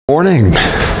Morning.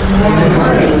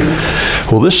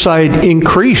 Well, this side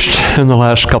increased in the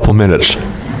last couple minutes,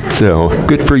 so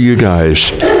good for you guys.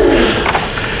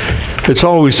 It's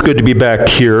always good to be back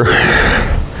here.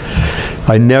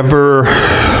 I never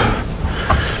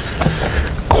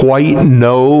quite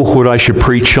know what I should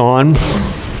preach on.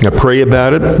 I pray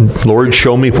about it. Lord,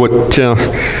 show me what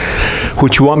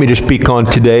you want me to speak on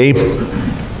today.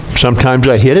 Sometimes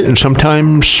I hit it, and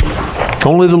sometimes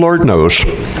only the Lord knows.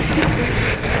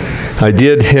 I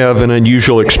did have an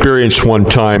unusual experience one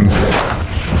time.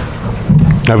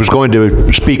 I was going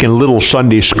to speak in Little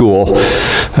Sunday School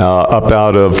up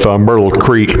out of Myrtle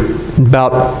Creek.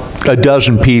 About a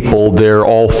dozen people, they're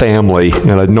all family,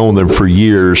 and I'd known them for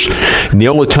years. And the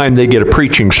only time they get a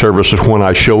preaching service is when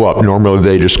I show up. Normally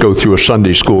they just go through a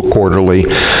Sunday school quarterly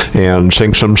and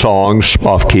sing some songs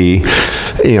off key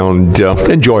and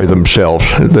enjoy themselves.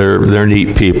 They're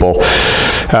neat people.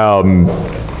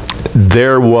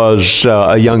 There was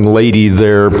a young lady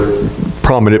there,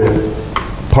 prominent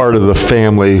part of the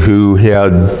family, who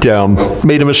had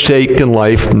made a mistake in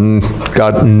life and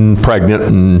gotten pregnant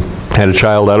and had a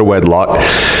child out of wedlock.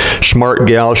 Smart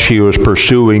gal, she was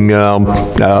pursuing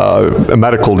a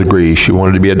medical degree. She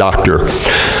wanted to be a doctor.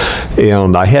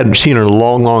 And I hadn't seen her in a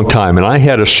long, long time. And I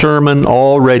had a sermon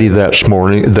already that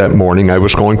morning I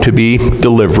was going to be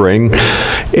delivering.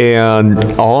 And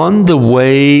on the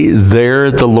way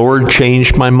there, the Lord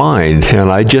changed my mind.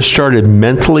 And I just started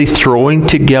mentally throwing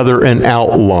together an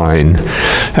outline,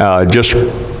 just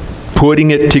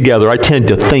putting it together. I tend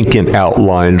to think in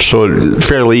outlines, so it's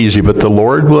fairly easy, but the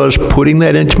Lord was putting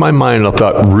that into my mind. I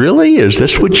thought, really? Is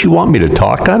this what you want me to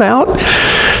talk about?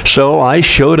 So I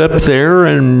showed up there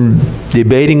and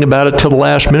debating about it till the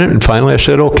last minute, and finally I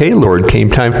said, okay, Lord, came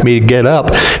time for me to get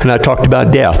up, and I talked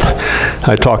about death.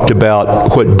 I talked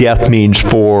about what death means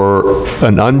for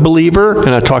an unbeliever,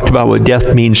 and I talked about what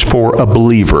death means for a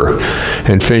believer,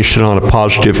 and finished it on a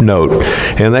positive note.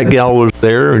 And that gal was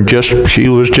there, and she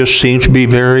seemed to be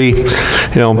very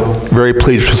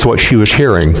pleased with what she was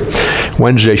hearing.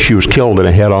 Wednesday, she was killed in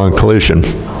a head-on collision.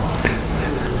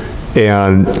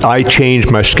 And I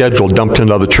changed my schedule, dumped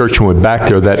into the church, and went back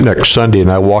there that next Sunday,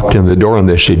 and I walked in the door, and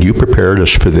they said, "You prepared us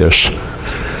for this."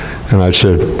 And I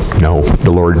said, "No,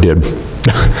 the Lord did."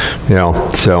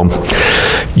 So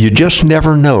you just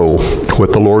never know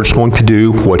what the Lord's going to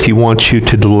do, what He wants you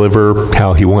to deliver,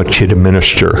 how He wants you to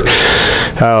minister.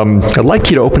 I'd like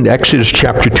you to open to Exodus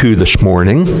chapter 2 this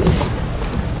morning.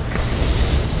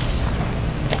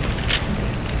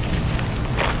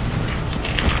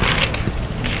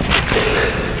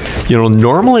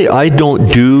 Normally I don't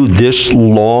do this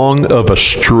long of a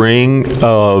string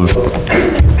of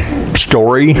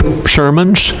story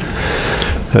sermons.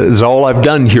 That's all I've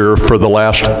done here for the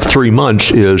last 3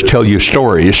 months is tell you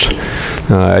stories.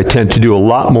 I tend to do a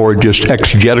lot more just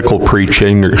exegetical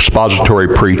preaching or expository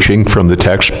preaching from the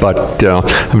text, but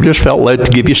I've just felt led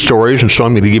to give you stories, and so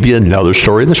I'm going to give you another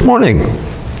story this morning.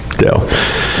 So,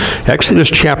 Exodus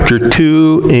chapter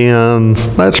 2,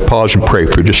 and let's pause and pray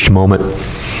for just a moment.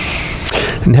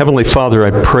 And Heavenly Father, I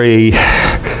pray,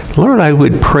 Lord, I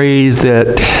would pray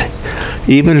that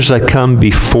even as I come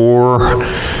before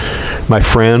my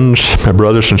friends, my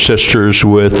brothers and sisters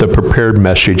with a prepared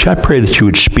message, I pray that you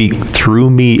would speak through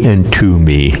me and to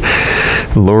me.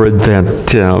 Lord,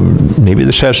 that maybe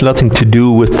this has nothing to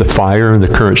do with the fire and the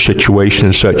current situation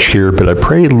and such here, but I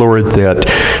pray, Lord, that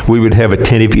we would have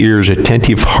attentive ears,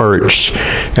 attentive hearts,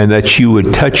 and that you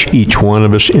would touch each one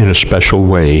of us in a special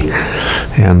way.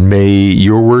 And may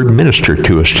your word minister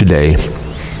to us today.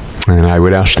 And I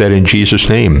would ask that in Jesus'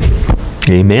 name.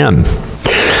 Amen.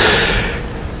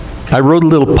 I wrote a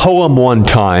little poem one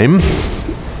time.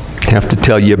 I have to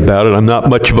tell you about it. I'm not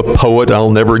much of a poet. I'll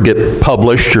never get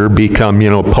published or become,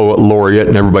 poet laureate,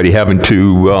 and everybody having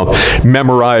to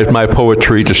memorize my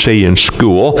poetry to say in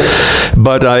school.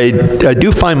 But I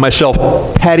do find myself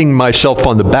patting myself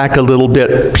on the back a little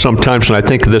bit sometimes when I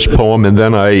think of this poem, and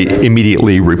then I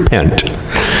immediately repent.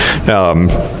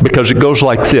 Because it goes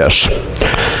like this.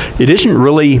 It isn't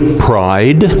really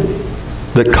pride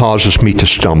that causes me to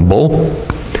stumble.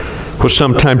 What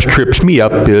sometimes trips me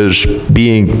up is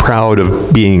being proud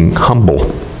of being humble.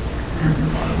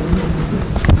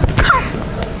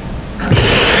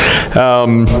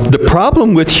 The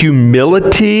problem with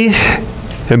humility,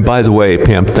 and by the way,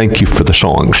 Pam, thank you for the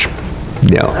songs.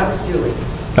 Yeah. That was Julie.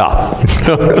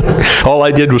 All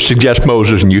I did was suggest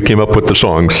Moses, and you came up with the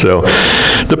song. So,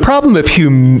 the problem with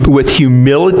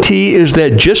humility is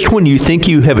that just when you think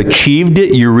you have achieved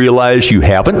it, you realize you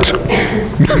haven't.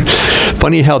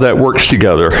 Funny how that works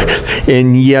together.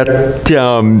 And yet,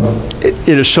 it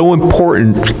is so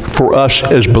important for us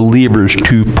as believers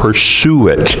to pursue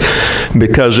it,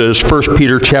 because as 1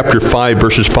 Peter chapter 5,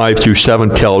 verses 5 through 7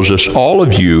 tells us, all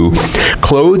of you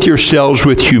clothe yourselves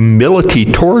with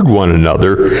humility toward one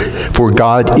another, for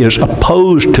God is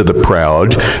opposed to the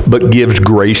proud, but gives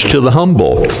grace to the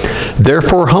humble.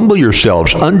 Therefore humble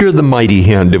yourselves under the mighty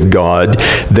hand of God,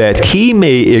 that he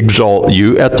may exalt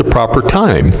you at the proper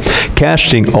time,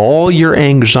 casting all your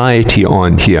anxiety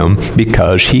on him,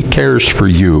 because he cares for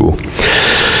you.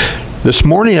 This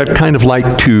morning, I'd kind of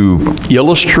like to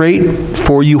illustrate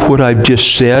for you what I've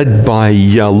just said by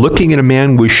looking at a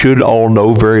man we should all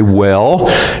know very well.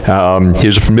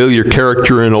 He's a familiar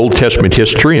character in Old Testament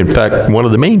history. In fact, one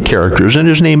of the main characters, and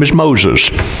his name is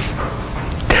Moses.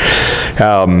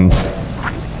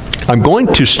 I'm going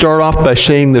to start off by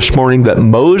saying this morning that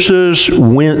Moses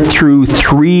went through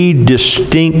 3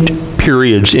 distinct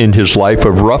periods in his life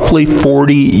of roughly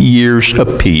 40 years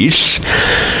apiece.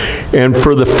 And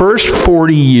for the first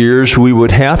 40 years, we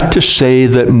would have to say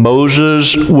that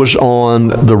Moses was on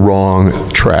the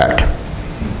wrong track.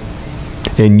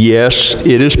 And yes,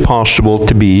 it is possible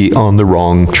to be on the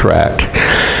wrong track.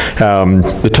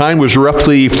 The time was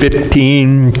roughly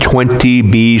 1520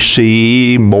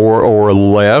 BC, more or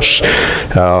less.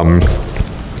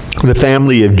 The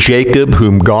family of Jacob,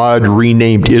 whom God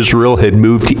renamed Israel, had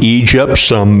moved to Egypt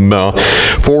some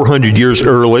 400 years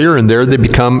earlier, and there they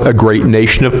become a great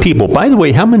nation of people. By the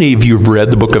way, how many of you have read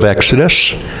the book of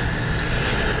Exodus?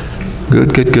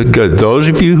 Good, good, good, good. Those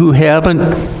of you who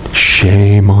haven't,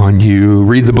 shame on you.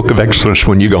 Read the book of Exodus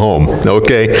when you go home,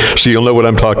 okay? So you'll know what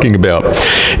I'm talking about.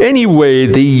 Anyway,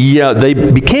 they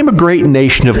became a great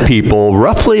nation of people,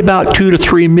 roughly about 2 to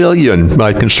 3 million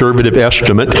by conservative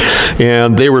estimate,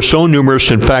 and they were so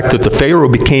numerous, in fact, that the Pharaoh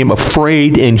became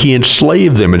afraid and he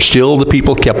enslaved them, and still the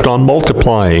people kept on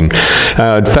multiplying.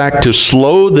 In fact, to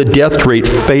slow the death rate,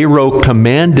 Pharaoh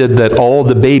commanded that all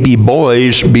the baby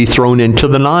boys be thrown into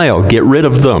the Nile. Get rid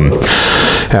of them.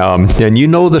 And you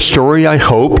know the story, I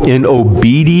hope. In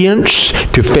obedience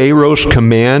to Pharaoh's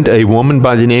command, a woman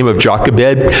by the name of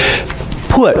Jochebed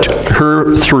put her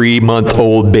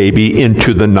 3-month-old baby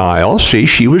into the Nile. See,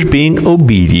 she was being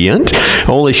obedient,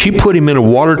 only she put him in a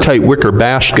watertight wicker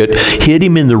basket, hid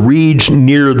him in the reeds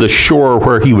near the shore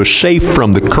where he was safe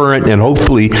from the current and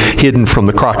hopefully hidden from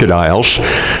the crocodiles,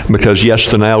 because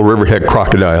yes, the Nile River had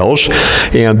crocodiles,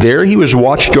 and there he was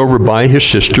watched over by his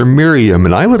sister Miriam.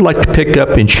 And I would like to pick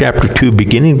up in chapter 2,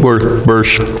 beginning with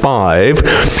verse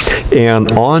 5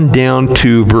 and on down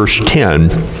to verse 10.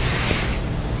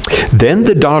 Then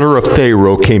the daughter of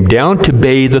Pharaoh came down to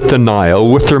bathe at the Nile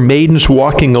with her maidens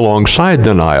walking alongside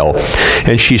the Nile.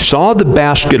 And she saw the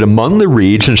basket among the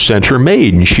reeds and sent her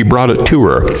maid, and she brought it to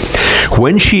her.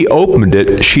 When she opened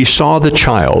it, she saw the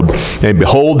child. And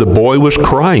behold, the boy was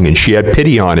crying, and she had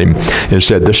pity on him and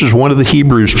said, "This is one of the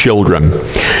Hebrews' children."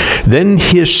 Then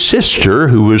his sister,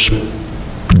 who was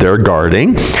there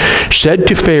guarding, said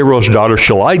to Pharaoh's daughter,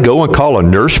 "Shall I go and call a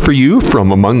nurse for you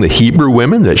from among the Hebrew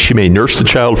women, that she may nurse the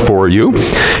child for you?"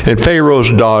 And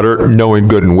Pharaoh's daughter, knowing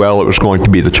good and well it was going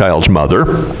to be the child's mother,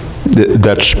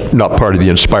 that's not part of the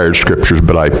inspired scriptures,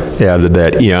 but I added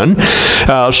that in,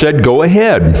 said, "Go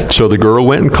ahead." So the girl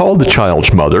went and called the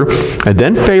child's mother. And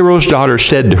then Pharaoh's daughter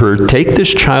said to her, "Take this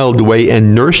child away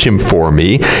and nurse him for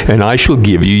me, and I shall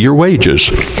give you your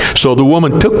wages." So the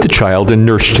woman took the child and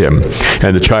nursed him.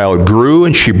 And the child grew,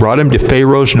 and she brought him to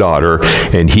Pharaoh's daughter,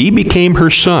 and he became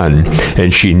her son.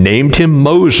 And she named him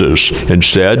Moses, and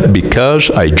said,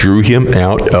 "Because I drew him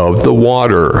out of the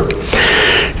water."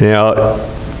 Now,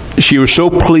 she was so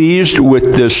pleased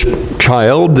with this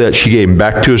child that she gave him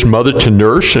back to his mother to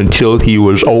nurse until he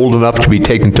was old enough to be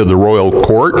taken to the royal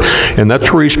court. And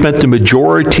that's where he spent the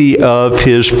majority of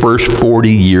his first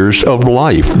 40 years of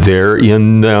life, there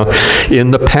in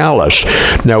the palace.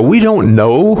 Now, we don't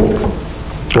know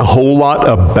a whole lot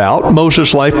about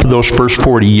Moses' life for those first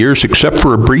 40 years, except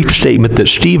for a brief statement that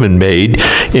Stephen made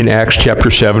in Acts chapter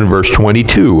 7, verse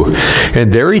 22.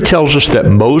 And there he tells us that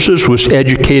Moses was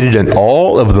educated in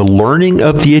all of the learning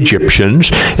of the Egyptians,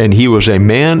 and he was a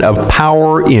man of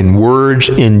power in words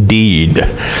and deed.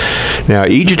 Now,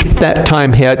 Egypt at that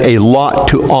time had a lot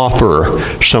to offer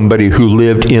somebody who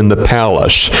lived in the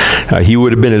palace. He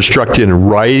would have been instructed in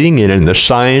writing and in the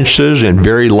sciences and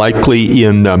very likely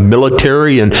in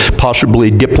military and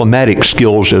possibly diplomatic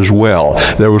skills as well.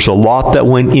 There was a lot that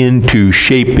went into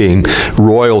shaping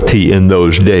royalty in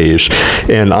those days.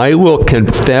 And I will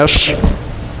confess,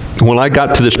 when I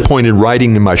got to this point in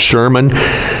writing in my sermon,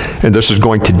 and this is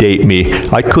going to date me,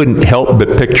 I couldn't help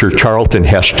but picture Charlton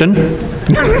Heston.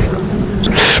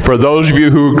 For those of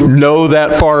you who know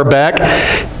that far back,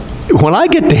 when I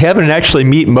get to heaven and actually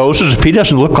meet Moses, if he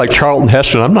doesn't look like Charlton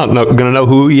Heston, I'm not going to know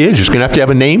who he is. He's going to have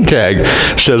a name tag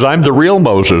that says, I'm the real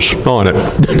Moses on it.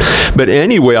 But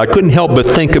anyway, I couldn't help but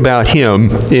think about him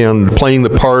in playing the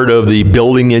part of the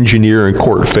building engineer and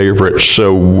court favorite.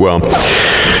 So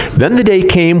then the day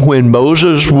came when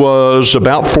Moses was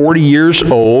about 40 years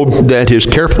old that his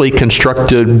carefully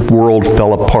constructed world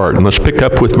fell apart. And let's pick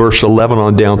up with verse 11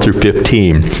 on down through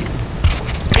 15.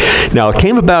 Now, it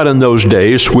came about in those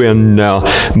days when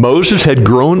Moses had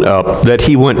grown up that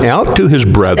he went out to his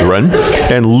brethren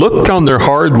and looked on their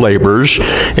hard labors,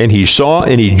 and he saw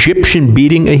an Egyptian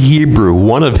beating a Hebrew,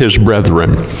 one of his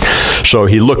brethren. So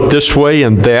he looked this way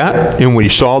and that, and when he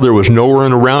saw there was no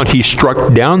one around, he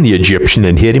struck down the Egyptian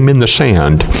and hit him in the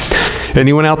sand. And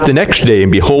he went out the next day,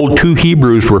 and behold, 2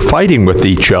 Hebrews were fighting with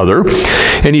each other.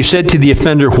 And he said to the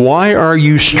offender, Why are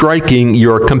you striking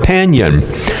your companion?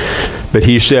 But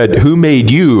he said, Who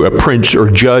made you a prince or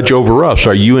judge over us?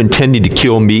 Are you intending to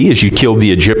kill me as you killed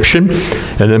the Egyptian?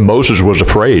 And then Moses was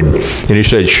afraid. And he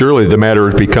said, Surely the matter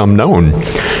has become known.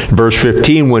 Verse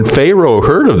 15, when Pharaoh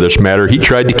heard of this matter, he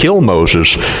tried to kill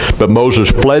Moses. But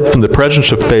Moses fled from the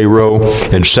presence of Pharaoh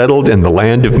and settled in the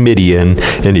land of Midian,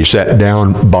 and he sat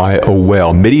down by a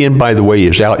well. Midian, by the way,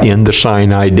 is out in the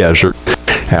Sinai desert.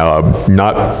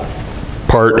 Not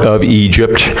part of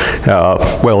Egypt.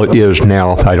 Well, it is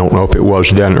now. I don't know if it was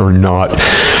then or not.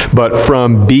 But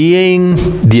from being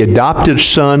the adopted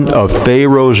son of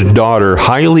Pharaoh's daughter,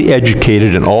 highly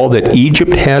educated in all that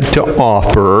Egypt had to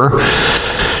offer,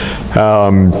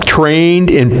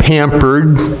 trained and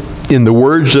pampered, in the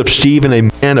words of Stephen, a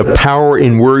man of power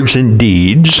in words and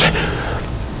deeds,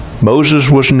 Moses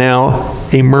was now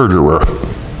a murderer,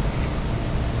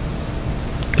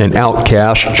 an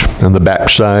outcast on the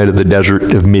backside of the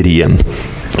desert of Midian.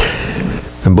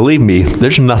 And believe me,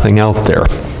 there's nothing out there.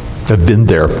 I've been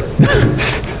there.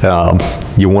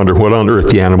 You wonder what on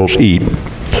earth the animals eat.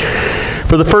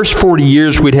 For the first 40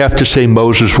 years, we'd have to say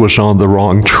Moses was on the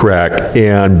wrong track.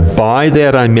 And by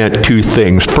that, I meant 2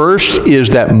 things. First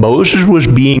is that Moses was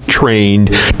being trained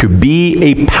to be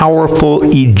a powerful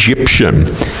Egyptian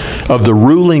of the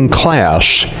ruling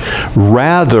class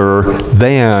rather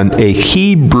than a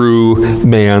Hebrew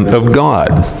man of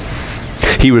God.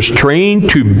 He was trained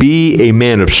to be a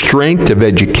man of strength, of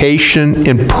education,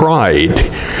 and pride.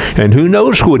 And who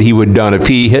knows what he would have done if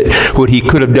he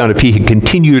could have done if he had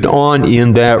continued on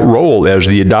in that role as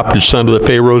the adopted son of the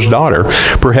Pharaoh's daughter.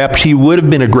 Perhaps he would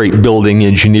have been a great building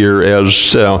engineer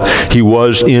as he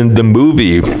was in the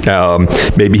movie.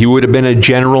 Maybe he would have been a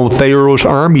general in Pharaoh's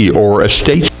army or a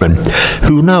statesman.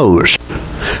 Who knows?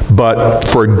 But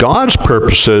for God's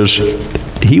purposes,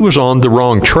 he was on the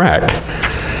wrong track,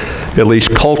 at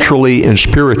least culturally and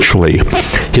spiritually.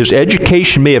 His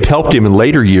education may have helped him in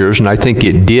later years, and I think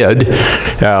it did,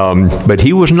 but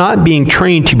he was not being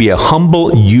trained to be a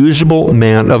humble, usable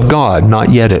man of God,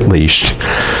 not yet at least.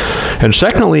 And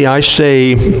secondly, I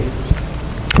say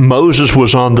Moses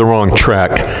was on the wrong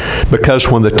track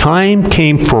because when the time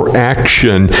came for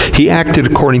action, he acted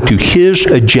according to his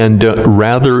agenda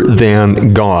rather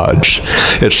than God's.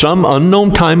 At some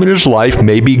unknown time in his life,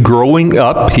 maybe growing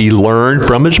up, he learned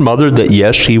from his mother that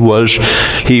yes, he was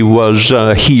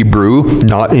Hebrew,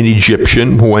 not an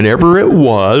Egyptian. Whenever it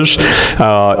was,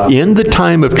 in the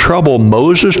time of trouble,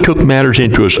 Moses took matters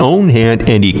into his own hand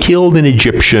and he killed an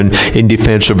Egyptian in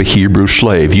defense of a Hebrew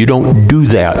slave. You don't do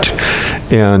that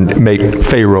and make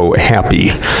Pharaoh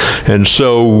happy. And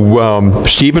so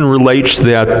Stephen relates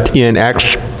that in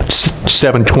Acts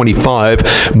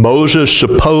 7:25, Moses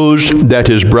supposed that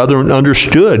his brethren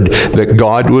understood that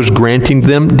God was granting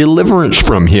them deliverance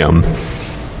from him,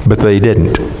 but they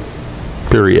didn't.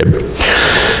 Period.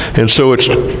 And so it's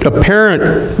apparent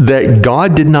that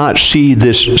God did not see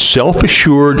this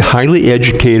self-assured, highly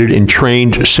educated, and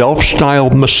trained,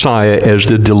 self-styled Messiah as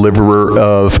the deliverer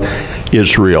of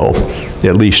Israel,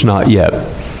 at least not yet.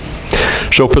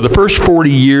 So for the first 40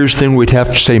 years, then we'd have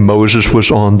to say Moses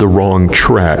was on the wrong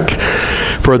track.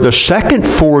 For the second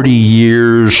 40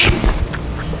 years,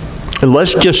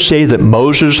 let's just say that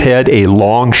Moses had a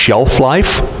long shelf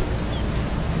life.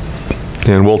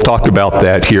 And we'll talk about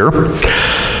that here.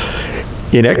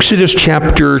 In Exodus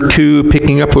chapter 2,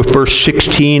 picking up with verse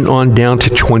 16 on down to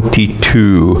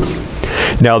 22.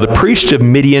 Now the priest of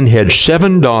Midian had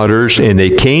 7 daughters, and they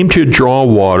came to draw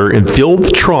water and filled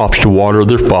the troughs to water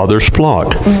their father's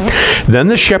flock. Then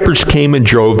the shepherds came and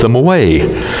drove them away.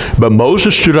 But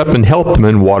Moses stood up and helped them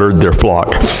and watered their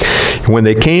flock. When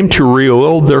they came to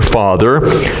Reuel, their father,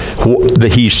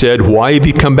 he said, "Why have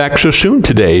you come back so soon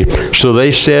today?" So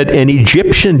they said, "An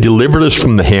Egyptian delivered us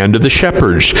from the hand of the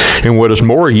shepherds. And what is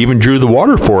more, he even drew the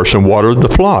water for us and watered the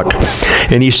flock."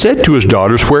 And he said to his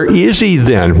daughters, "Where is he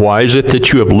then? Why is it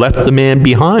that you have left the man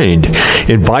behind?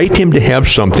 Invite him to have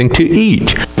something to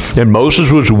eat." And Moses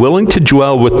was willing to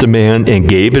dwell with the man and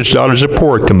gave his daughter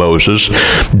Zipporah to Moses.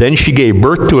 Then she gave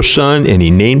birth to a son, and he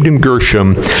named him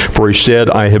Gershom, for he said,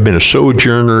 "I have been a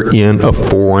sojourner in a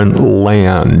foreign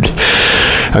land."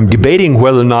 I'm debating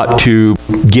whether or not to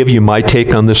give you my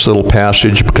take on this little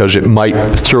passage because it might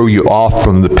throw you off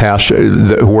from the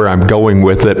passage where I'm going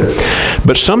with it.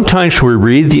 But sometimes when we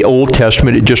read the Old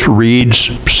Testament, it just reads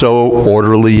so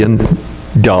orderly and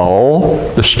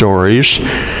dull, the stories.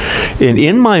 And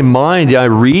in my mind, I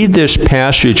read this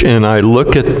passage and I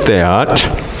look at that,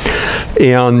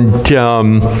 and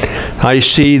I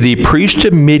see the priest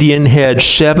of Midian had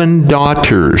 7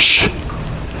 daughters.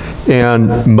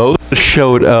 And Moses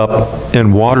showed up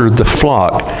and watered the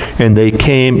flock, and they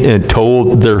came and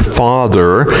told their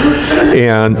father,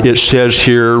 and it says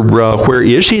here, where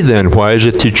is he then? Why is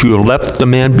it that you have left the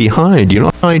man behind? You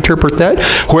know how I interpret that?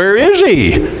 Where is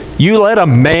he? You let a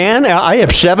man, I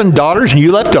have 7 daughters, and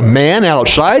you left a man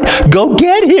outside? Go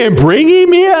get him, bring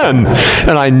him in.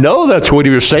 And I know that's what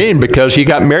he was saying because he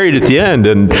got married at the end,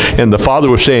 and the father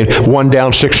was saying, 1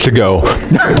 down, 6 to go.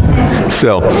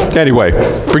 So, anyway,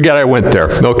 forget I went there,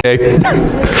 okay?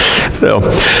 So,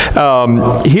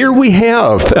 here we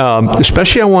have,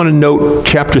 especially I want to note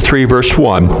chapter 3, verse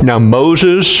 1. Now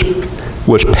Moses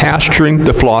was pasturing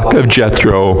the flock of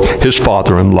Jethro, his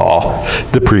father-in-law,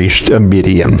 the priest of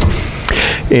Midian.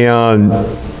 And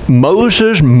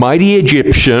Moses, mighty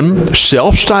Egyptian,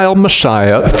 self-styled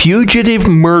Messiah, fugitive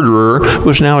murderer,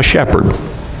 was now a shepherd.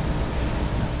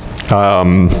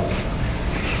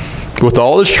 With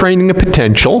all his training and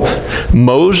potential,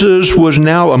 Moses was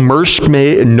now a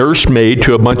nursemaid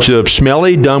to a bunch of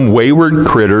smelly, dumb, wayward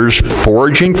critters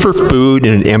foraging for food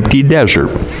in an empty desert.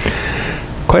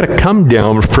 Quite a come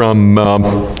down from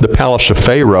the palace of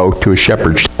Pharaoh to a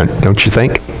shepherd's tent, don't you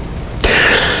think?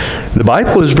 The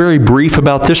Bible is very brief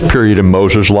about this period in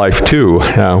Moses' life, too.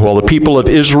 While the people of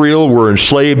Israel were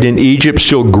enslaved in Egypt,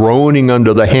 still groaning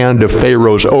under the hand of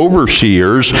Pharaoh's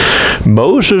overseers,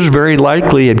 Moses very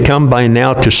likely had come by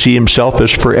now to see himself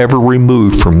as forever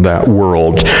removed from that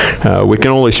world. We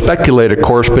can only speculate, of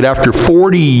course, but after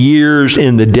 40 years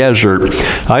in the desert,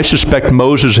 I suspect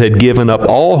Moses had given up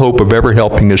all hope of ever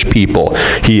helping his people.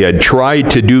 He had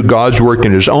tried to do God's work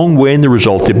in his own way, and the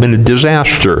result had been a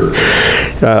disaster.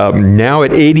 Now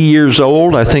at 80 years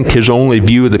old, I think his only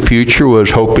view of the future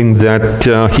was hoping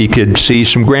that he could see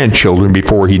some grandchildren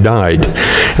before he died.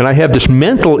 And I have this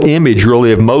mental image,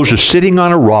 really, of Moses sitting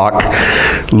on a rock,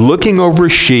 looking over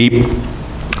his sheep,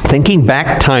 thinking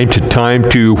back time to time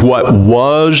to what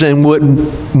was and what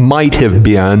might have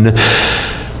been,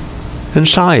 and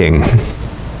sighing.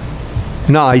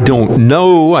 Now, I don't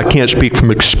know, I can't speak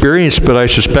from experience, but I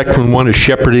suspect when one is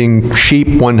shepherding sheep,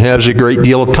 one has a great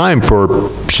deal of time for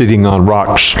sitting on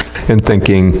rocks and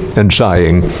thinking and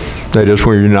sighing. That is,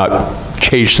 when you're not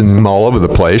chasing them all over the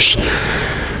place.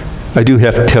 I do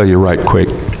have to tell you right quick,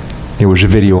 there was a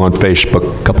video on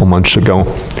Facebook a couple months ago.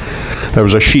 There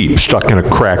was a sheep stuck in a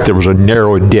crack. There was a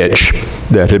narrow ditch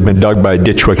that had been dug by a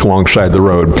ditchwick alongside the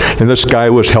road. And this guy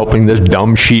was helping this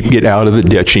dumb sheep get out of the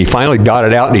ditch. And he finally got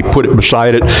it out, and he put it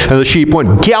beside it. And the sheep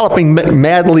went galloping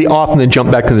madly off and then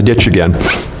jumped back in the ditch again.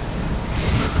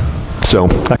 So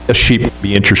I guess sheep would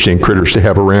be interesting critters to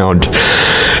have around.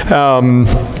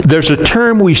 There's a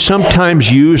term we sometimes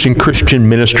use in Christian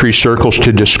ministry circles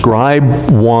to describe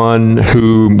one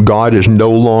whom God is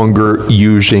no longer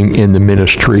using in the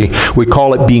ministry. We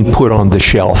call it being put on the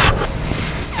shelf.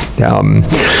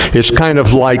 It's kind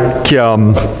of like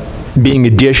being a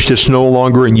dish that's no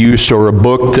longer in use, or a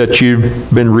book that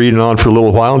you've been reading on for a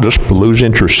little while and just lose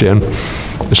interest in,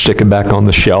 and stick it back on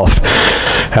the shelf.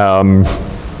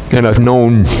 And I've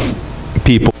known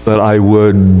people that I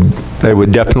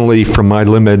would definitely, from my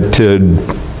limited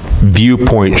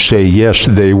viewpoint, say, yes,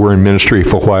 they were in ministry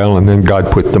for a while, and then God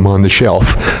put them on the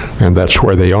shelf, and that's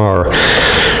where they are.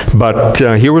 But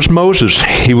here was Moses.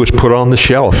 He was put on the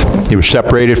shelf. He was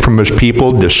separated from his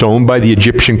people, disowned by the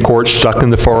Egyptian court, stuck in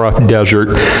the far-off desert,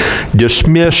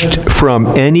 dismissed from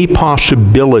any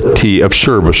possibility of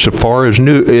service. So far as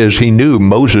he knew,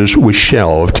 Moses was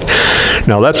shelved.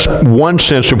 Now, that's one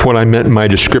sense of what I meant in my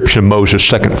description of Moses'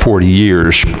 second 40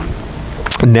 years.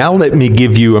 Now let me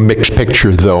give you a mixed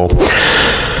picture, though.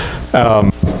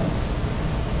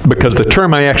 Because the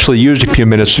term I actually used a few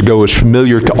minutes ago is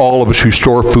familiar to all of us who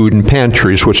store food in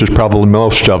pantries, which is probably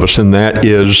most of us, and that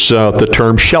is the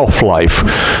term shelf life.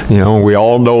 You know, we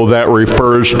all know that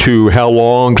refers to how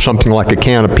long something like a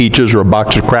can of peaches or a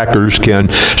box of crackers can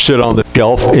sit on the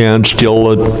shelf and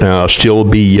still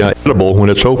be edible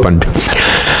when it's opened.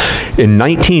 In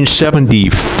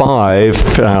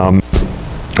 1975,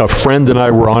 a friend and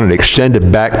I were on an extended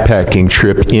backpacking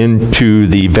trip into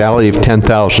the Valley of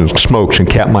 10,000 Smokes in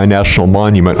Katmai National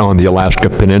Monument on the Alaska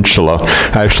Peninsula.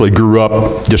 I actually grew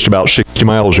up just about 60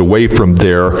 miles away from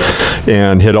there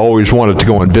and had always wanted to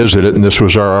go and visit it, and this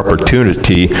was our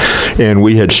opportunity. And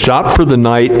we had stopped for the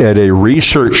night at a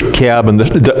research cabin.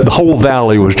 The whole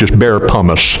valley was just bare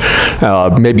pumice,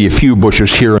 maybe a few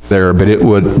bushes here and there, but it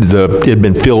had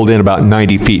been filled in about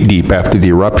 90 feet deep after the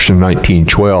eruption in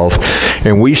 1912.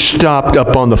 And we stopped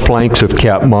up on the flanks of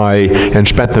Katmai and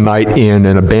spent the night in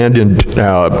an abandoned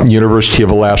University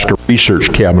of Alaska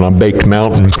research cabin on Baked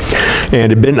Mountain.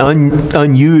 And it had been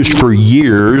unused for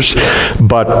years,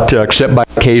 but except by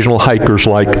occasional hikers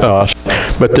like us.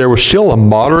 But there was still a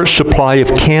moderate supply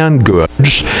of canned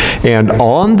goods, and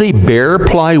on the bare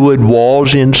plywood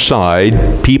walls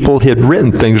inside, people had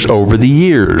written things over the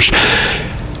years.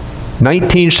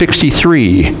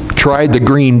 1963, tried the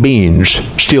green beans,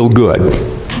 still good.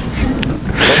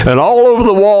 And all over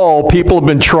the wall, people have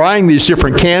been trying these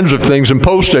different cans of things and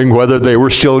posting whether they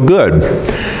were still good.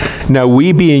 Now,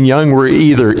 we being young were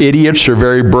either idiots or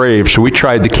very brave, so we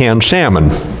tried the canned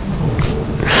salmon.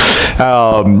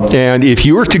 And if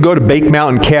you were to go to Baked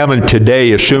Mountain Cabin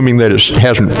today, assuming that it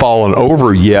hasn't fallen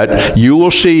over yet, you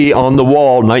will see on the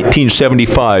wall,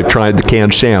 1975, tried the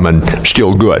canned salmon,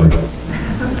 still good.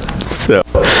 So,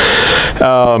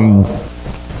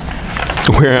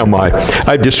 where am I?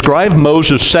 I've described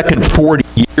Moses' second 40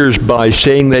 years by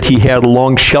saying that he had a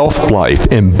long shelf life.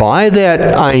 And by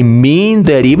that, I mean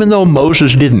that even though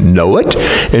Moses didn't know it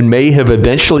and may have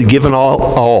eventually given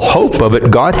all hope of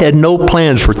it, God had no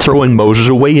plans for throwing Moses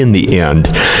away in the end.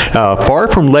 Far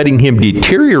from letting him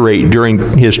deteriorate during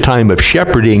his time of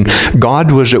shepherding,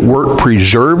 God was at work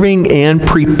preserving and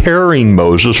preparing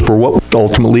Moses for what was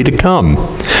ultimately to come.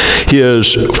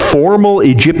 His formal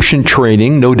Egyptian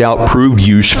training no doubt proved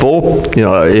useful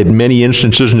in many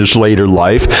instances in his later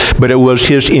life, but it was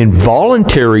his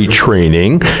involuntary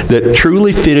training that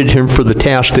truly fitted him for the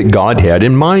task that God had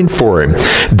in mind for him.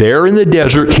 There in the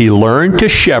desert, he learned to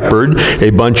shepherd a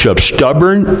bunch of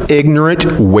stubborn,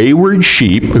 ignorant, wayward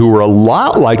sheep who were a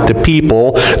lot like the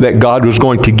people that God was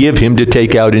going to give him to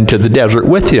take out into the desert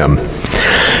with him.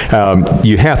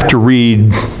 You have to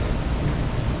read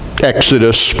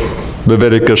Exodus,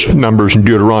 Leviticus, Numbers, and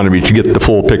Deuteronomy to get the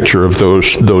full picture of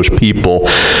those people.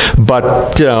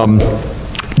 But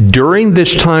during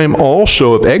this time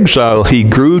also of exile, he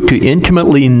grew to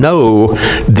intimately know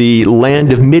the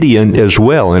land of Midian as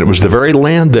well. And it was the very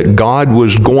land that God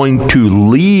was going to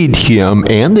lead him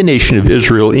and the nation of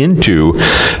Israel into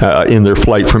in their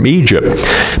flight from Egypt.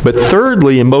 But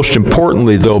thirdly, and most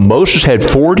importantly, though, Moses had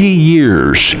 40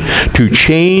 years to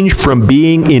change from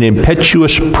being an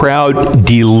impetuous, proud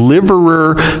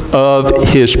deliverer of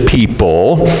his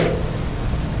people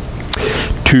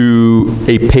to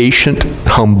a patient,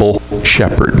 humble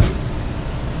shepherd.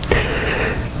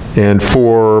 And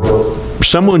for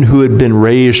someone who had been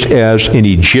raised as an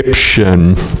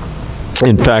Egyptian,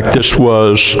 in fact, this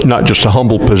was not just a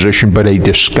humble position, but a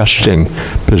disgusting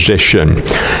position.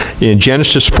 In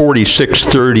Genesis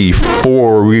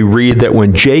 46:34, we read that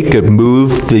when Jacob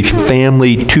moved the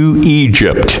family to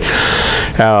Egypt,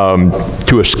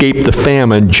 to escape the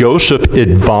famine, Joseph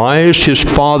advised his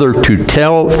father to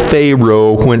tell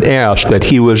Pharaoh when asked that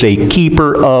he was a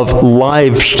keeper of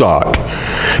livestock,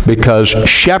 because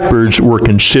shepherds were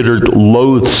considered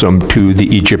loathsome to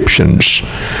the Egyptians.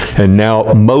 And now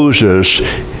Moses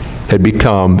had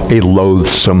become a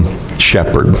loathsome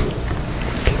shepherd.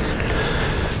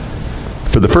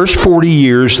 For the first 40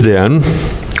 years then,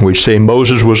 we say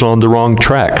Moses was on the wrong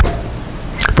track.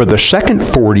 For the second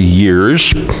 40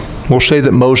 years, We'll say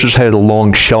that Moses had a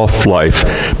long shelf life,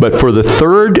 but for the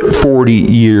third 40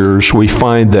 years, we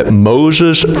find that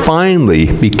Moses finally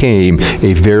became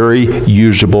a very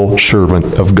usable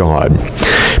servant of God.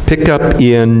 Pick up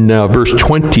in verse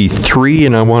 23,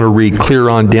 and I want to read clear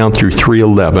on down through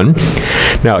 3:11.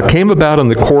 Now it came about in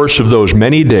the course of those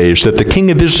many days that the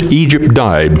king of Egypt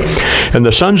died, and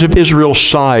the sons of Israel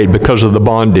sighed because of the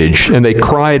bondage, and they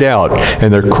cried out,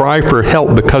 and their cry for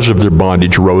help because of their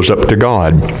bondage rose up to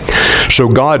God. So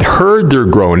God heard their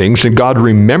groanings, and God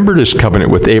remembered his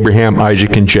covenant with Abraham,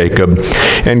 Isaac, and Jacob.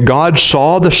 And God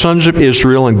saw the sons of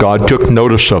Israel, and God took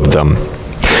notice of them.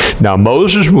 Now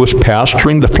Moses was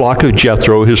pasturing the flock of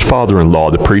Jethro, his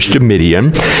father-in-law, the priest of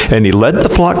Midian, and he led the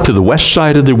flock to the west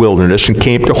side of the wilderness and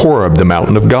came to Horeb, the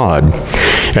mountain of God.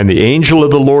 And the angel of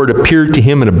the Lord appeared to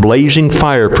him in a blazing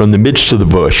fire from the midst of the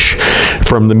bush,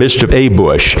 from the midst of a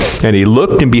bush. And he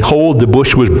looked, and behold, the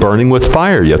bush was burning with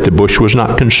fire, yet the bush was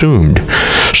not consumed.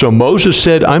 So Moses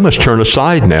said, I must turn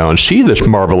aside now and see this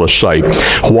marvelous sight,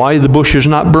 why the bush is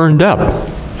not burned up.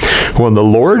 When the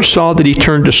Lord saw that he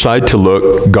turned aside to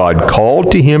look, God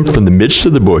called to him from the midst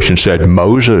of the bush and said,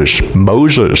 Moses,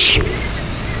 Moses.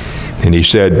 And he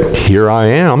said, Here I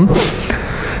am.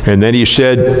 And then he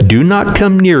said, Do not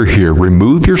come near here.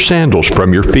 Remove your sandals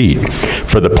from your feet,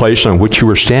 for the place on which you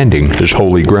are standing is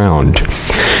holy ground.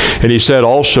 And he said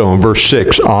also in verse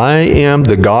 6, I am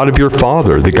the God of your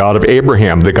father, the God of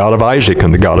Abraham, the God of Isaac,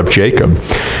 and the God of Jacob.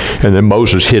 And then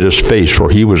Moses hid his face, for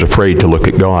he was afraid to look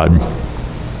at God.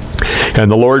 And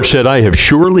the Lord said, I have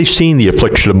surely seen the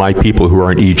affliction of my people who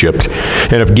are in Egypt,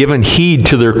 and have given heed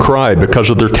to their cry because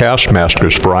of their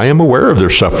taskmasters, for I am aware of their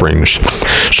sufferings.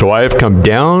 So I have come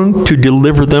down to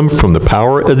deliver them from the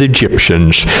power of the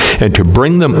Egyptians, and to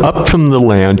bring them up from the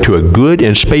land to a good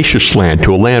and spacious land,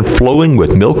 to a land flowing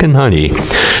with milk and honey,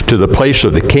 to the place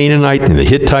of the Canaanite, and the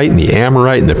Hittite, and the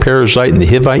Amorite, and the Perizzite, and the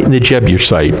Hivite, and the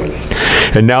Jebusite.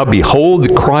 And now behold,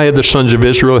 the cry of the sons of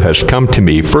Israel has come to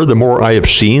me. Furthermore, I have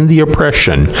seen the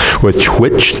oppression with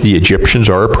which the Egyptians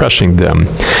are oppressing them.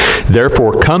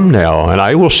 Therefore come now, and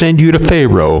I will send you to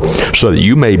Pharaoh, so that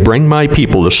you may bring my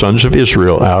people, the sons of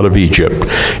Israel, out of Egypt.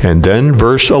 And then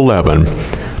verse 11,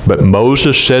 But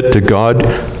Moses said to God,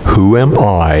 Who am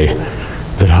I,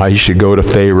 that I should go to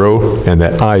Pharaoh, and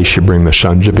that I should bring the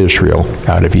sons of Israel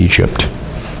out of Egypt?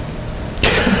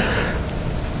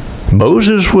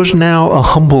 Moses was now a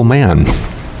humble man.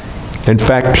 In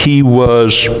fact, he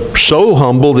was so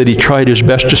humble that he tried his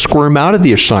best to squirm out of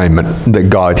the assignment that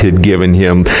God had given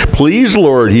him. Please,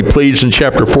 Lord, he pleads in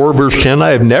chapter 4, verse 10, I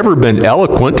have never been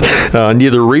eloquent,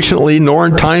 neither recently nor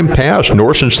in time past,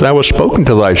 nor since thou hast spoken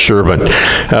to thy servant.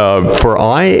 For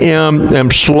I am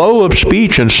slow of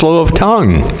speech and slow of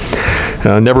tongue.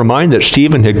 Never mind that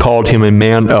Stephen had called him a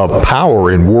man of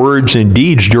power in words and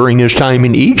deeds during his time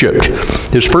in Egypt,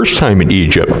 his first time in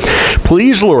Egypt.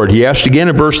 Please, Lord, he asked again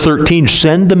in verse 13,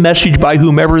 send the message by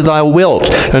whomever thou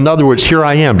wilt. In other words, here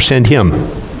I am, send him.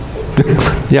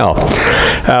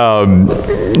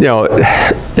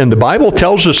 And the Bible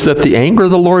tells us that the anger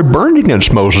of the Lord burned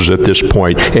against Moses at this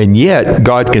point, and yet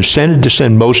God consented to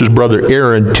send Moses' brother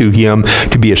Aaron to him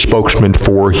to be a spokesman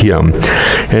for him.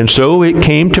 And so it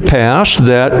came to pass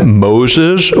that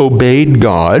Moses obeyed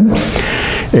God.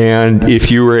 And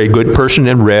if you were a good person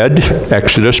and read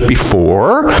Exodus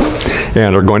before,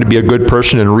 and are going to be a good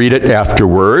person and read it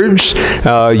afterwards,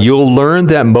 you'll learn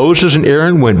that Moses and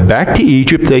Aaron went back to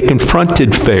Egypt. They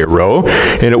confronted Pharaoh,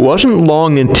 and it wasn't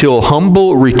long until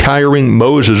humble, retiring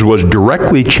Moses was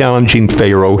directly challenging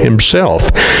Pharaoh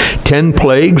himself. 10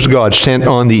 plagues God sent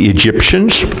on the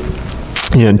Egyptians,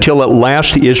 until at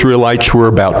last the Israelites were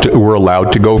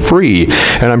allowed to go free.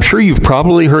 And I'm sure you've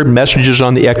probably heard messages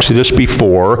on the Exodus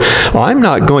before. I'm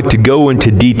not going to go into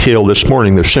detail this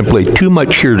morning. There's simply too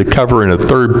much here to cover in a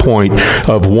third point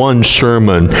of one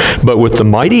sermon. But with the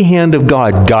mighty hand of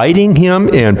God guiding him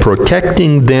and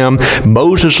protecting them,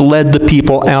 Moses led the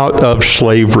people out of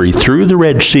slavery through the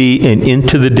Red Sea and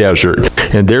into the desert.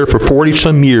 And there for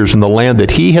 40-some years in the land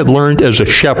that he had learned as a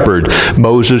shepherd,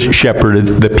 Moses shepherded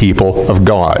the people of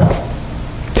God.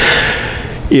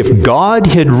 If God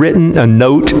had written a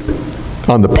note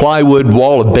on the plywood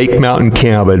wall of Bake Mountain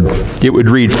cabin, it would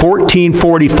read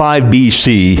 1445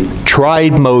 BC,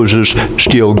 tried Moses,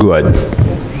 still good.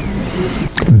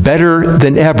 Better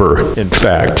than ever, in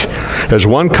fact. As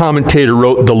one commentator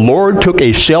wrote, the Lord took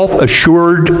a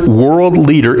self-assured world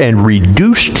leader and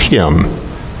reduced him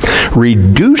to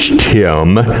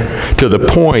the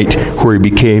point where he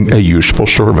became a useful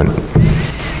servant.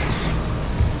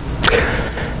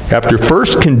 After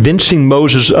first convincing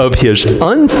Moses of his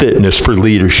unfitness for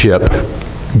leadership,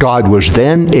 God was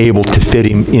then able to fit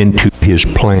him into his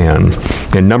plan.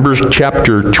 In Numbers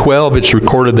chapter 12, it's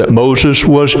recorded that Moses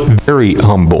was very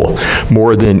humble,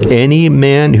 more than any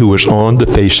man who was on the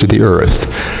face of the earth.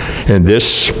 And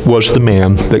this was the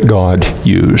man that God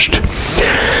used.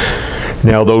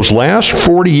 Now, those last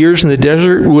 40 years in the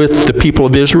desert with the people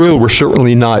of Israel were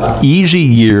certainly not easy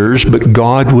years, but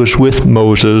God was with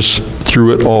Moses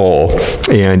through it all.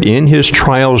 And in his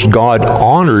trials, God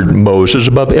honored Moses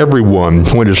above everyone.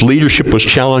 When his leadership was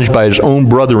challenged by his own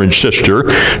brother and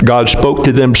sister, God spoke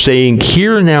to them, saying,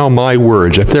 "Hear now my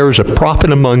words. If there is a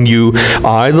prophet among you,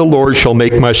 I, the Lord, shall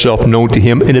make myself known to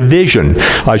him in a vision.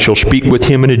 I shall speak with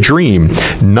him in a dream.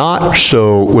 Not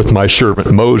so with my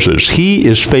servant Moses. He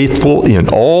is faithful in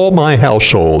all my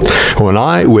household.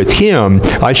 With him,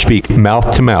 I speak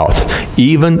mouth to mouth,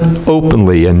 even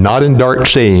openly and not in dark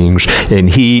sayings, and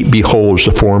he beholds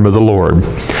the form of the Lord."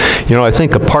 You know, I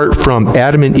think apart from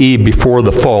Adam and Eve before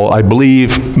the fall, I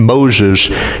believe Moses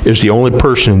is the only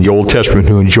person in the Old Testament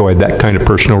who enjoyed that kind of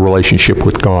personal relationship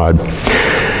with God.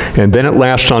 And then at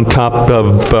last, on top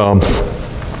of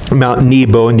Mount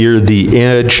Nebo, near the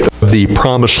edge of the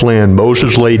Promised Land,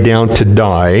 Moses lay down to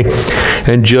die,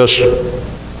 and just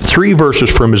 3 verses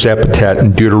from his epitaph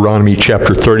in Deuteronomy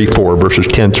chapter 34, verses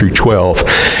 10 through 12.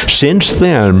 "Since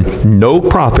then, no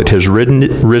prophet has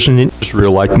risen in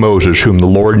Israel like Moses, whom the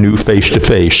Lord knew face to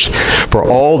face. For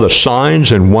all the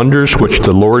signs and wonders which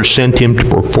the Lord sent him to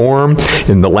perform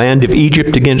in the land of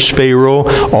Egypt against Pharaoh,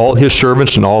 all his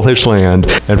servants and all his land,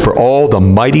 and for all the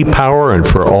mighty power and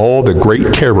for all the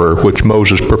great terror which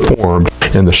Moses performed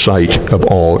in the sight of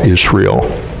all Israel."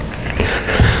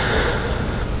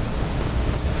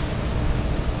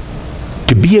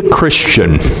 To be a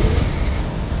Christian,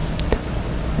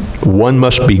 one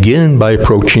must begin by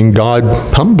approaching God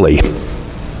humbly,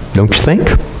 don't you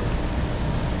think?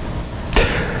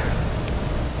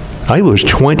 I was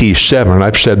 27,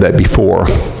 I've said that before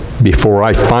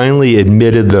I finally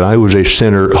admitted that I was a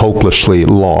sinner hopelessly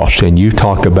lost. And you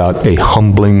talk about a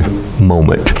humbling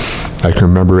moment. I can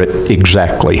remember it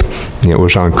exactly. It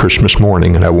was on Christmas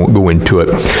morning, and I won't go into it.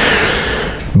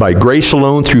 By grace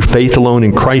alone, through faith alone,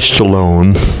 in Christ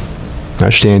alone, I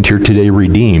stand here today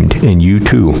redeemed, and you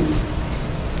too.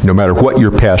 No matter what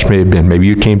your past may have been. Maybe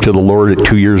you came to the Lord at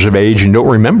 2 years of age and don't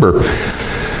remember.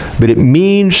 But it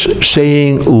means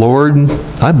saying, "Lord,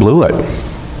 I blew it.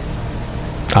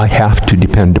 I have to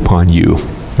depend upon you.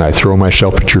 I throw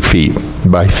myself at your feet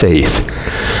by faith."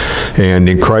 And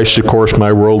in Christ, of course,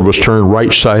 my world was turned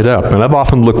right side up. And I've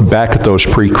often looked back at those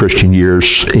pre-Christian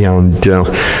years and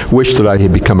wished that I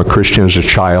had become a Christian as a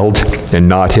child and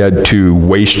not had to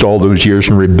waste all those years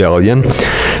in rebellion.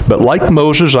 But like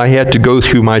Moses, I had to go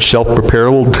through my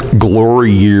self-prepared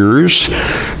glory years,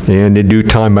 and in due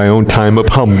time, my own time of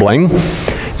humbling.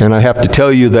 And I have to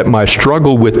tell you that my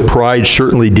struggle with pride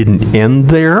certainly didn't end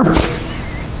there.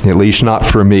 At least not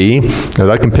for me.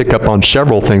 And I can pick up on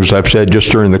several things I've said just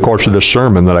during the course of this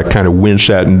sermon that I kind of wince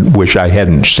at and wish I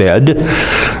hadn't said.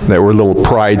 There were little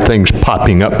pride things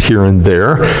popping up here and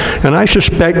there. And I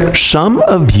suspect some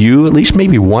of you, at least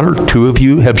maybe 1 or 2 of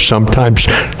you, have sometimes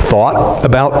thought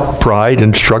about pride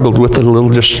and struggled with it a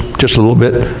little, just a little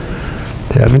bit.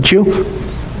 Haven't you?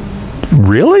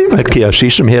 Really? Okay, I see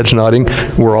some heads nodding.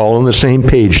 We're all on the same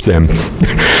page then.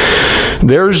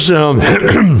 There's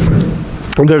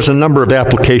a number of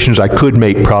applications I could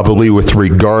make probably with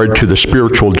regard to the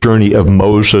spiritual journey of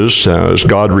Moses. As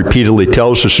God repeatedly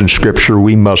tells us in Scripture,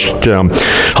 we must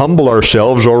humble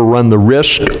ourselves or run the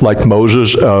risk, like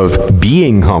Moses, of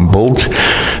being humbled.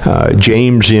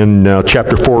 James in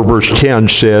chapter 4, verse 10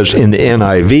 says in the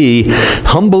NIV,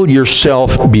 "Humble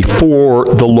yourself before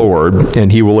the Lord,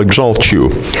 and he will exalt you."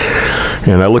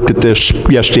 And I looked at this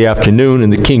yesterday afternoon,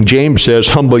 and the King James says,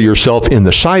 "Humble yourself in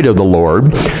the sight of the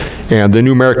Lord." And the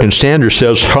New American Standard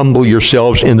says, "Humble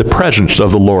yourselves in the presence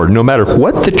of the Lord." No matter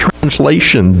what the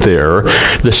translation there,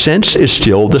 the sense is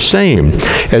still the same.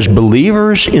 As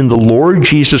believers in the Lord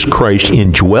Jesus Christ,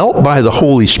 indwelt by the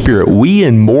Holy Spirit, we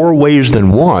in more ways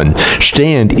than one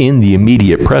stand in the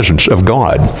immediate presence of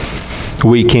God.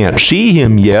 We can't see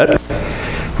him yet.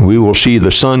 We will see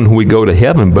the Son when we go to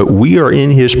heaven, but we are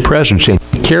in his presence, and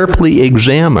he carefully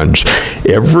examines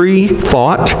every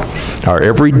thought, our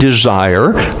every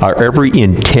desire, our every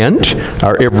intent,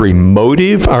 our every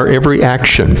motive, our every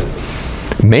action.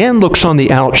 Man looks on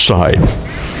the outside.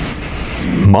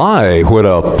 My, what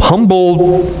a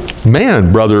humble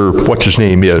man Brother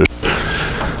what's-his-name is.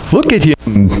 Look at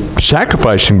him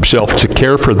sacrificing himself to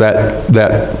care for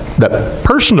that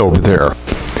person over there.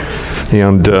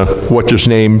 And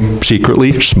what's-his-name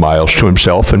secretly smiles to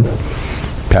himself and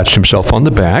pats himself on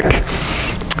the back,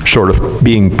 sort of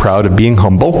being proud of being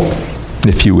humble.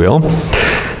 if you will.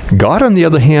 God, on the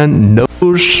other hand,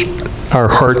 knows our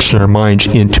hearts and our minds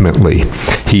intimately.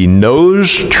 He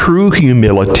knows true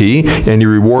humility, and He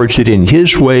rewards it in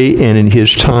His way and in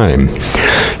His time.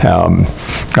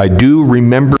 I do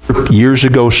remember years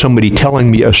ago somebody telling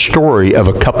me a story of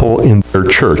a couple in their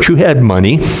church who had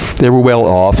money. They were well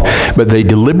off, but they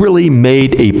deliberately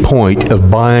made a point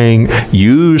of buying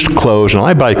used clothes, and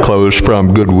I buy clothes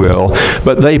from Goodwill,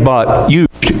 but they bought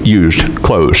used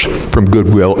clothes from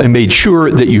Goodwill and made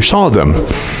sure that you saw them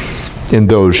in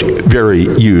those very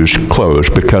used clothes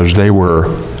because they were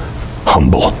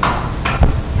humble.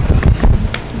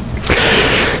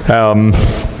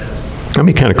 Let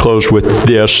me kind of close with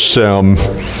this.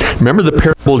 Remember the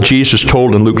parable Jesus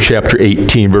told in Luke chapter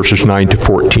 18, verses 9 to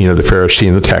 14 of the Pharisee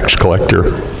and the tax collector.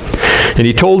 And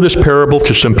He told this parable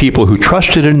to some people who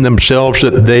trusted in themselves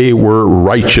that they were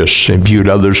righteous and viewed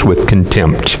others with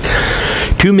contempt.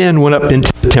 2 men went up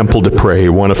into the temple to pray,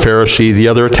 one a Pharisee, the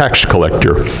other a tax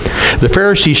collector. The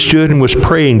Pharisee stood and was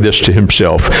praying this to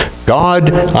himself: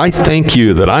 God, I thank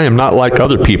you that I am not like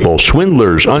other people,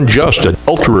 swindlers, unjust,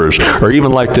 adulterers, or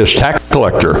even like this tax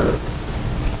collector.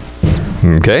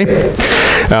 Okay?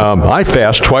 I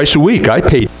fast twice a week. I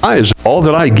pay tithes all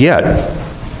that I get.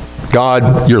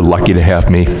 God, you're lucky to have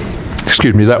me.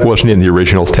 Excuse me, that wasn't in the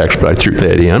original text, but I threw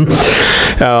that in.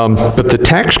 But the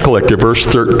tax collector, verse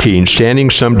 13, standing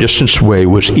some distance away,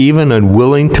 was even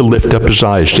unwilling to lift up his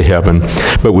eyes to heaven,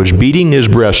 but was beating his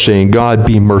breast, saying, God,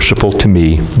 be merciful to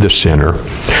me, the sinner.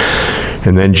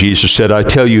 And then Jesus said, I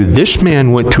tell you, this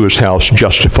man went to his house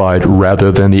justified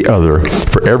rather than the other.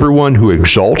 For everyone who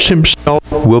exalts himself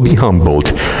will be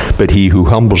humbled, but he who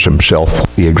humbles himself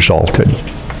will be exalted.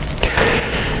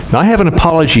 Now, I have an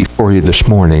apology for you this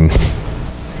morning.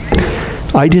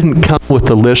 I didn't come with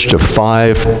a list of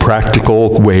 5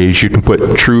 practical ways you can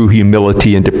put true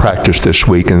humility into practice this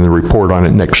week and then report on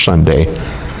it next Sunday.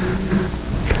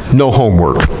 No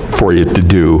homework for you to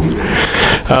do.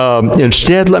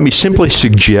 Instead, let me simply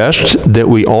suggest that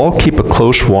we all keep a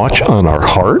close watch on our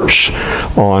hearts,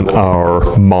 on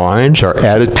our minds, our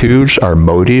attitudes, our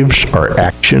motives, our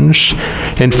actions,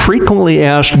 and frequently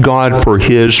ask God for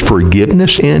His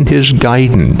forgiveness and His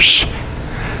guidance.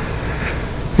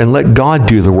 And let God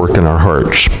do the work in our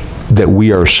hearts that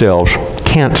we ourselves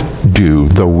can't do,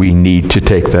 though we need to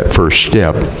take that first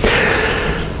step.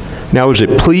 Now, is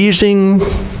it pleasing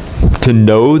to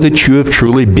know that you have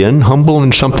truly been humble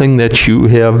in something that you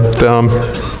have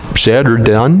said or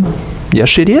done?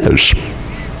 Yes, it is.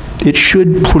 It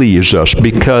should please us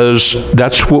because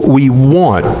that's what we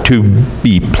want, to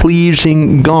be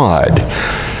pleasing God.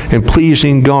 And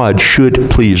pleasing God should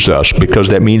please us because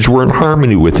that means we're in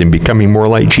harmony with Him, becoming more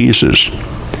like Jesus.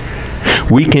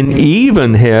 We can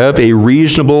even have a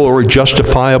reasonable or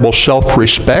justifiable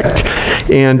self-respect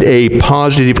and a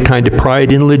positive kind of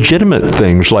pride in legitimate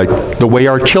things like the way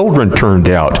our children turned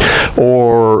out,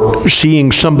 or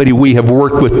seeing somebody we have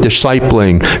worked with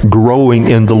discipling growing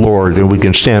in the Lord, and we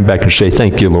can stand back and say,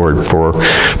 thank you, Lord,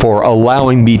 for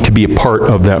allowing me to be a part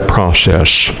of that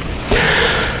process.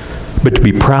 But to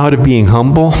be proud of being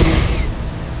humble,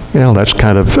 well, that's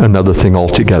kind of another thing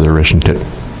altogether, isn't it?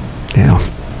 Yeah.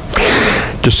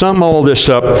 To sum all this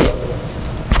up,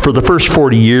 for the first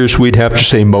 40 years, we'd have to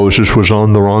say Moses was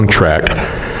on the wrong track.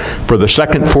 For the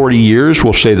second 40 years,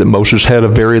 we'll say that Moses had a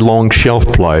very long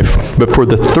shelf life. But for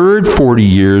the third 40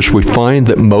 years, we find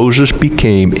that Moses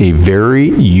became a very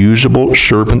usable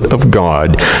servant of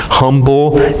God,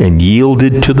 humble and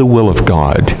yielded to the will of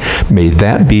God. May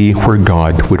that be where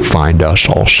God would find us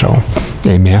also.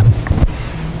 Amen.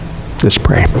 Let's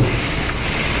pray.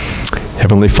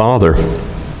 Heavenly Father,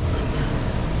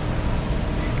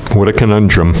 what a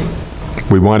conundrum.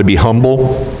 We want to be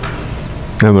humble,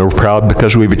 and we're proud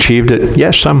because we've achieved it.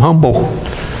 Yes, I'm humble.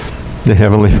 The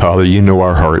Heavenly Father, you know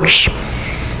our hearts.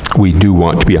 We do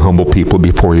want to be a humble people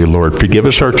before you, Lord. Forgive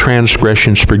us our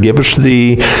transgressions. Forgive us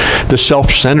the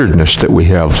self-centeredness that we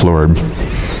have, Lord,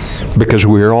 because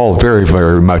we are all very,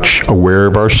 very much aware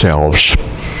of ourselves.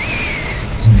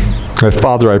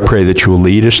 Father, I pray that you will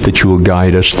lead us, that you will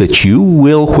guide us, that you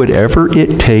will, whatever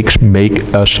it takes,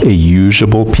 make us a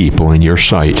usable people in your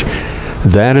sight.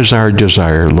 That is our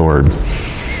desire, Lord.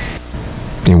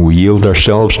 And we yield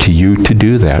ourselves to you to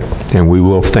do that. And we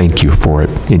will thank you for it.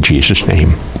 In Jesus'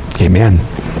 name, amen.